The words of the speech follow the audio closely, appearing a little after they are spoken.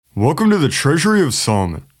Welcome to the Treasury of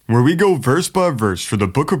Solomon, where we go verse by verse through the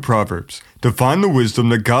book of Proverbs to find the wisdom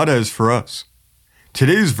that God has for us.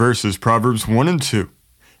 Today's verse is Proverbs 1 and 2.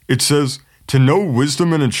 It says, "To know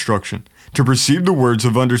wisdom and instruction, to perceive the words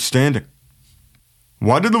of understanding."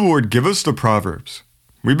 Why did the Lord give us the Proverbs?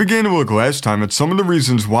 We began to look last time at some of the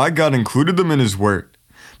reasons why God included them in His Word,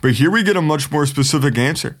 but here we get a much more specific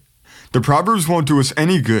answer. The Proverbs won't do us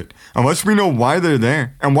any good unless we know why they're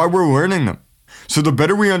there and why we're learning them. So the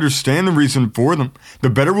better we understand the reason for them, the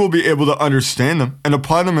better we'll be able to understand them and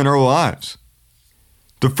apply them in our lives.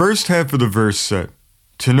 The first half of the verse said,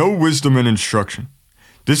 "To know wisdom and instruction."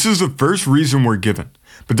 This is the first reason we're given,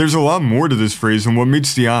 but there's a lot more to this phrase than what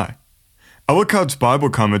meets the eye. Ellicott's Bible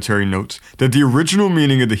commentary notes that the original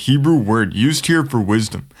meaning of the Hebrew word used here for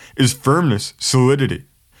wisdom is firmness, solidity.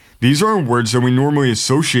 These aren't words that we normally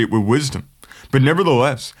associate with wisdom, but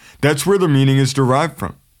nevertheless, that's where the meaning is derived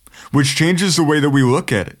from, which changes the way that we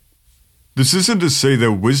look at it. This isn't to say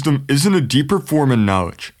that wisdom isn't a deeper form of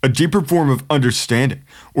knowledge, a deeper form of understanding,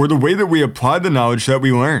 or the way that we apply the knowledge that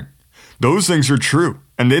we learn. Those things are true,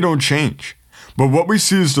 and they don't change. But what we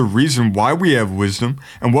see as the reason why we have wisdom,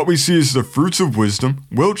 and what we see as the fruits of wisdom,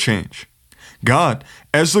 will change. God,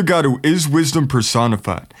 as the God who is wisdom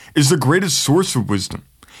personified, is the greatest source of wisdom.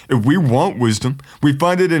 If we want wisdom, we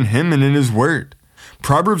find it in Him and in His Word.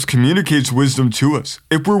 Proverbs communicates wisdom to us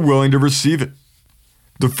if we're willing to receive it.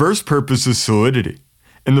 The first purpose is solidity.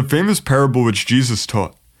 In the famous parable which Jesus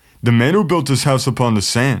taught, the man who built his house upon the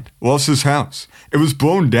sand lost his house. It was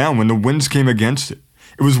blown down when the winds came against it.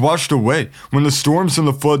 It was washed away when the storms and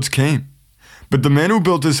the floods came. But the man who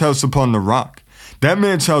built his house upon the rock, that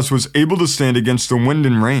man's house was able to stand against the wind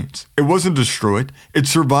and rains. It wasn't destroyed, it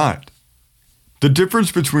survived. The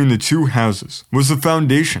difference between the two houses was the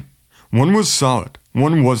foundation. One was solid,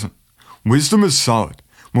 one wasn't. Wisdom is solid.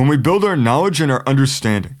 When we build our knowledge and our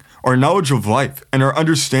understanding, our knowledge of life and our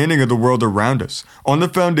understanding of the world around us on the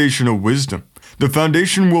foundation of wisdom, the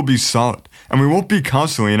foundation will be solid, and we won't be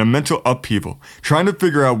constantly in a mental upheaval, trying to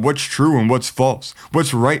figure out what's true and what's false,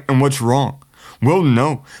 what's right and what's wrong. We'll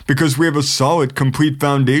know because we have a solid, complete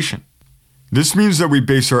foundation. This means that we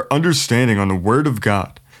base our understanding on the Word of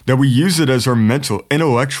God, that we use it as our mental,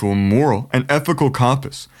 intellectual, moral, and ethical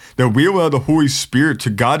compass, that we allow the Holy Spirit to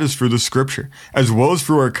guide us through the Scripture, as well as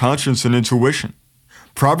through our conscience and intuition.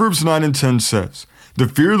 Proverbs 9 and 10 says, "The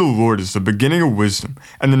fear of the Lord is the beginning of wisdom,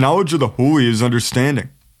 and the knowledge of the holy is understanding."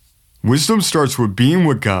 Wisdom starts with being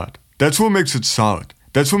with God. That's what makes it solid.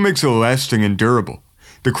 That's what makes it lasting and durable.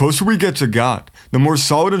 The closer we get to God, the more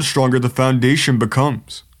solid and stronger the foundation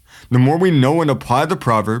becomes. The more we know and apply the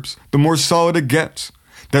Proverbs, the more solid it gets.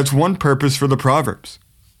 That's one purpose for the Proverbs.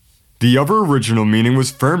 The other original meaning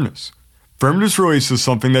was firmness. Firmness relates to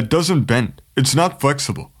something that doesn't bend. It's not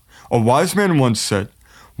flexible. A wise man once said,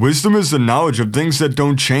 "Wisdom is the knowledge of things that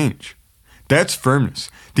don't change." That's firmness,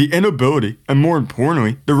 the inability, and more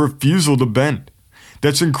importantly, the refusal to bend.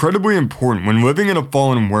 That's incredibly important when living in a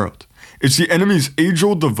fallen world. It's the enemy's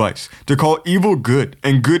age-old device to call evil good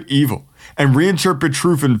and good evil, and reinterpret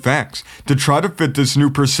truth and facts to try to fit this new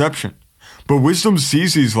perception. But wisdom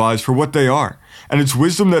sees these lies for what they are, and it's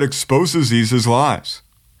wisdom that exposes these as lies.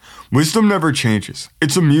 Wisdom never changes.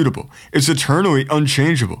 It's immutable. It's eternally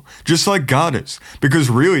unchangeable, just like God is, because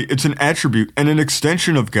really it's an attribute and an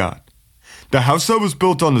extension of God. The house that was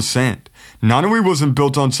built on the sand not only wasn't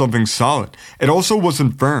built on something solid, it also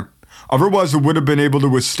wasn't firm. Otherwise it would have been able to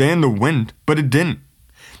withstand the wind, but it didn't.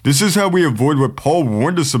 This is how we avoid what Paul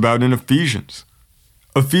warned us about in Ephesians.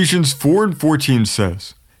 Ephesians 4 and 14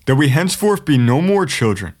 says, "That we henceforth be no more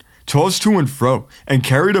children, tossed to and fro, and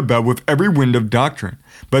carried about with every wind of doctrine,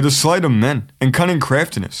 by the sleight of men and cunning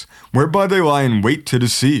craftiness, whereby they lie in wait to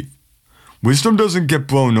deceive." Wisdom doesn't get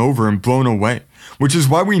blown over and blown away, which is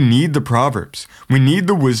why we need the Proverbs. We need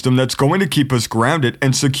the wisdom that's going to keep us grounded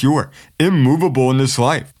and secure, immovable in this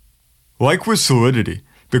life. Like with solidity,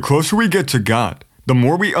 the closer we get to God, the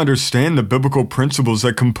more we understand the biblical principles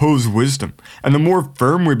that compose wisdom, and the more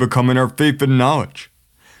firm we become in our faith and knowledge.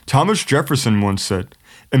 Thomas Jefferson once said,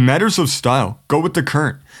 "In matters of style, go with the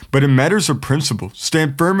current, but in matters of principle,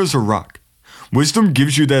 stand firm as a rock." Wisdom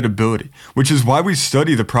gives you that ability, which is why we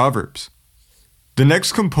study the Proverbs. The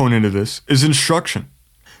next component of this is instruction.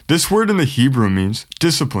 This word in the Hebrew means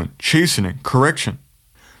discipline, chastening, correction.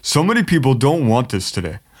 So many people don't want this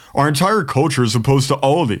today. Our entire culture is opposed to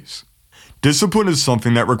all of these. Discipline is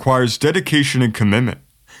something that requires dedication and commitment.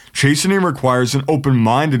 Chastening requires an open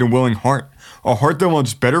mind and a willing heart, a heart that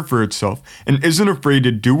wants better for itself and isn't afraid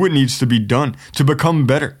to do what needs to be done to become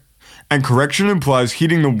better. And correction implies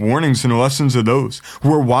heeding the warnings and lessons of those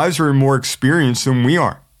who are wiser and more experienced than we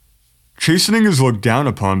are. Chastening is looked down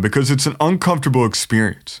upon because it's an uncomfortable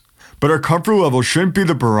experience, but our comfort level shouldn't be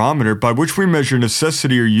the barometer by which we measure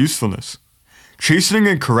necessity or usefulness. Chastening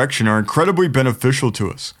and correction are incredibly beneficial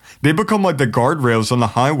to us. They become like the guardrails on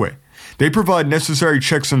the highway. They provide necessary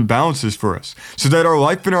checks and balances for us so that our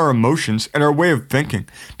life and our emotions and our way of thinking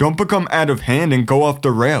don't become out of hand and go off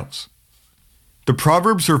the rails. The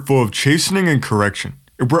Proverbs are full of chastening and correction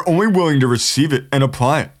if we're only willing to receive it and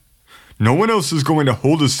apply it. No one else is going to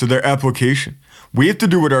hold us to their application. We have to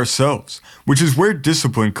do it ourselves, which is where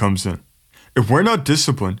discipline comes in. If we're not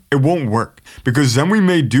disciplined, it won't work, because then we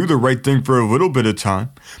may do the right thing for a little bit of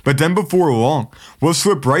time, but then before long, we'll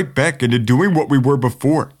slip right back into doing what we were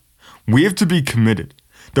before. We have to be committed.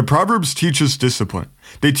 The Proverbs teach us discipline.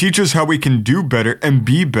 They teach us how we can do better and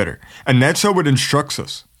be better, and that's how it instructs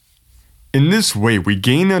us. In this way, we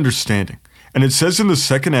gain understanding, and it says in the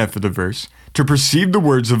second half of the verse, to perceive the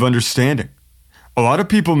words of understanding. A lot of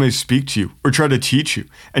people may speak to you or try to teach you,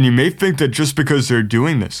 and you may think that just because they're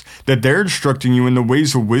doing this, that they're instructing you in the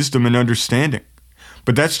ways of wisdom and understanding.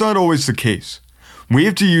 But that's not always the case. We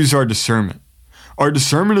have to use our discernment. Our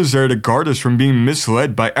discernment is there to guard us from being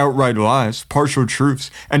misled by outright lies, partial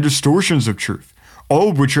truths, and distortions of truth, all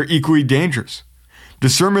of which are equally dangerous.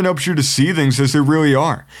 Discernment helps you to see things as they really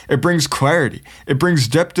are. It brings clarity. It brings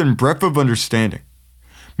depth and breadth of understanding.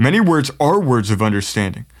 Many words are words of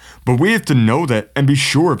understanding, but we have to know that and be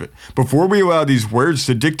sure of it before we allow these words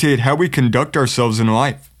to dictate how we conduct ourselves in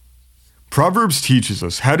life. Proverbs teaches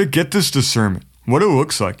us how to get this discernment, what it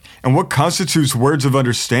looks like, and what constitutes words of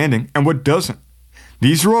understanding and what doesn't.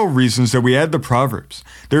 These are all reasons that we add the Proverbs.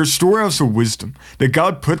 They're a storehouse of wisdom that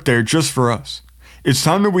God put there just for us. It's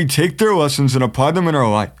time that we take their lessons and apply them in our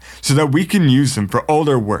life so that we can use them for all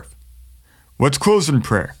they're worth. Let's close in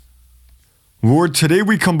prayer. Lord, today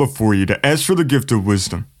we come before you to ask for the gift of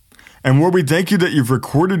wisdom. And Lord, we thank you that you've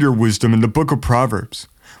recorded your wisdom in the book of Proverbs.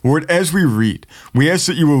 Lord, as we read, we ask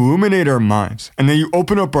that you illuminate our minds and that you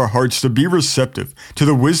open up our hearts to be receptive to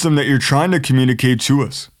the wisdom that you're trying to communicate to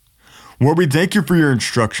us. Lord, we thank you for your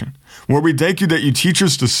instruction. Lord, we thank you that you teach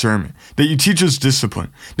us discernment, that you teach us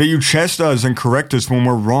discipline, that you chastise and correct us when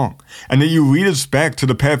we're wrong, and that you lead us back to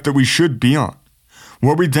the path that we should be on.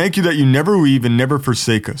 Lord, we thank you that you never leave and never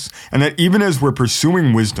forsake us, and that even as we're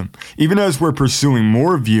pursuing wisdom, even as we're pursuing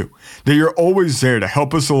more of you, that you're always there to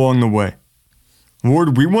help us along the way.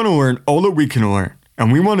 Lord, we want to learn all that we can learn,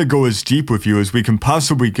 and we want to go as deep with you as we can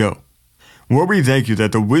possibly go. Lord, we thank you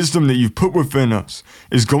that the wisdom that you've put within us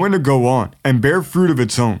is going to go on and bear fruit of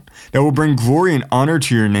its own that will bring glory and honor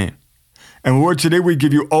to your name. And Lord, today we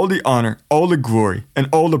give you all the honor, all the glory, and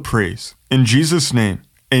all the praise. In Jesus' name,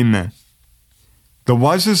 amen. The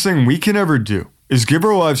wisest thing we can ever do is give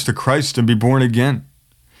our lives to Christ and be born again.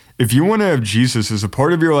 If you want to have Jesus as a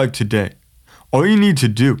part of your life today, all you need to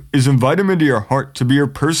do is invite him into your heart to be your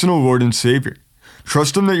personal Lord and Savior.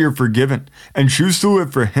 Trust him that you're forgiven and choose to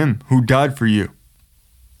live for him who died for you.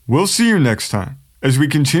 We'll see you next time as we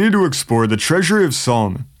continue to explore the treasury of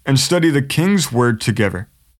Solomon and study the King's Word together.